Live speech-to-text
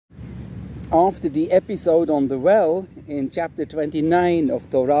after the episode on the well in chapter 29 of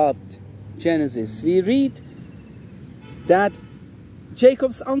Tawrat, Genesis, we read that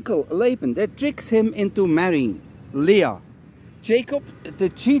Jacob's uncle Laban, that tricks him into marrying Leah. Jacob, the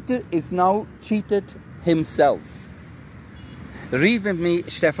cheater, is now cheated himself. Read with me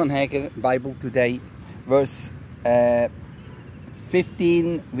Stefan Hager, Bible Today, verse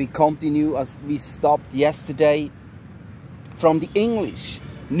 15. We continue as we stopped yesterday from the English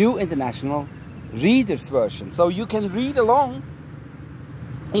New International Reader's Version. So you can read along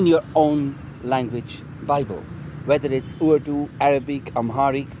in your own language Bible, whether it's Urdu, Arabic,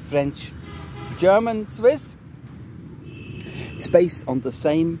 Amharic, French, German, Swiss. It's based on the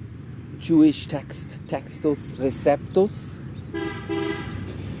same Jewish text, Textus Receptus,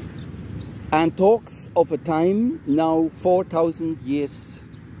 and talks of a time now 4,000 years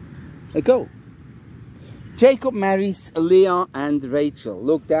ago. Jacob marries Leah and Rachel.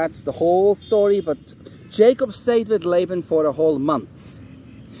 Look, that's the whole story, but Jacob stayed with Laban for a whole month.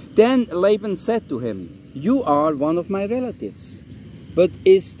 Then Laban said to him, "You are one of my relatives, but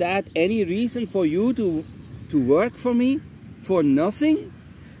is that any reason for you to work for me for nothing?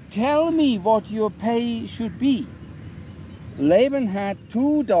 Tell me what your pay should be." Laban had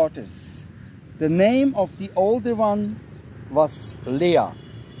 2 daughters. The name of the older one was Leah,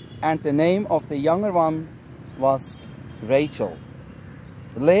 and the name of the younger one was Rachel.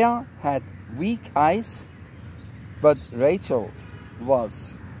 Leah had weak eyes, but Rachel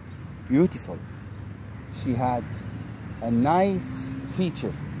was beautiful. She had a nice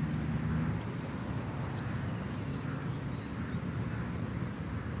feature.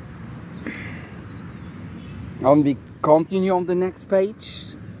 And we continue on the next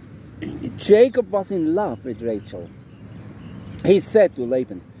page. Jacob was in love with Rachel. He said to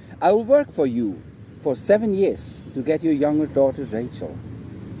Laban, "I will work for you for 7 years to get your younger daughter Rachel."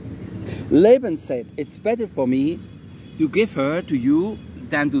 Laban said, "It's better for me to give her to you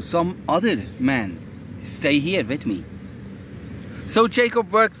than to some other man. Stay here with me." So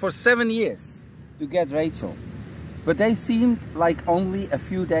Jacob worked for 7 years to get Rachel, but they seemed like only a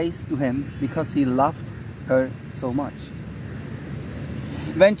few days to him because he loved her so much.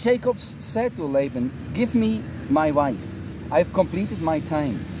 When Jacob said to Laban, "Give me my wife. I've completed my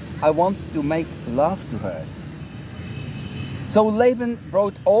time. I want to make love to her." So Laban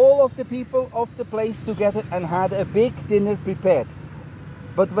brought all of the people of the place together and had a big dinner prepared.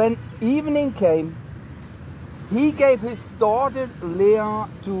 But when evening came, he gave his daughter Leah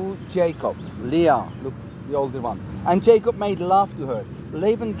to Jacob. Leah, look, the older one. And Jacob made love to her.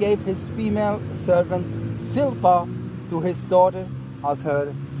 Laban gave his female servant Zilpah to his daughter as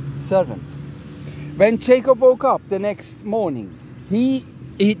her servant. When Jacob woke up the next morning,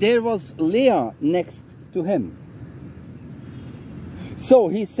 there was Leah next to him. So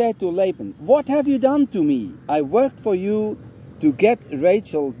he said to Laban, "What have you done to me? I worked for you to get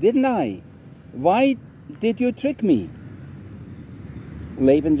Rachel, didn't I? Why did you trick me?"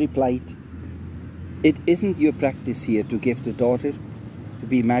 Laban replied, "It isn't your practice here to give the daughter to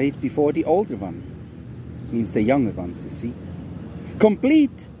be married before the older one." Means the younger ones, you see.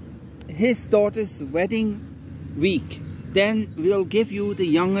 "Complete his daughter's wedding week. Then we'll give you the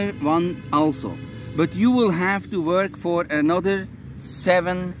younger one also. But you will have to work for another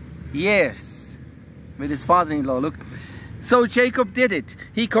 7 years. With his father-in-law, look. So Jacob did it.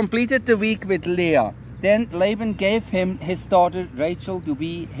 He completed the week with Leah. Then Laban gave him his daughter Rachel to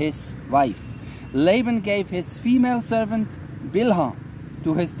be his wife. Laban gave his female servant Bilhah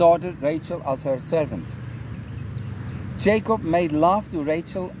to his daughter Rachel as her servant. Jacob made love to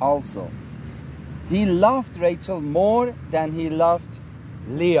Rachel also. He loved Rachel more than he loved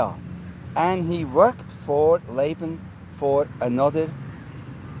Leah, and he worked for Laban for another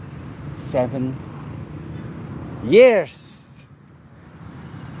 7 years.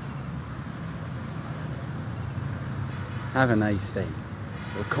 Have a nice day.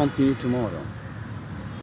 We'll continue tomorrow.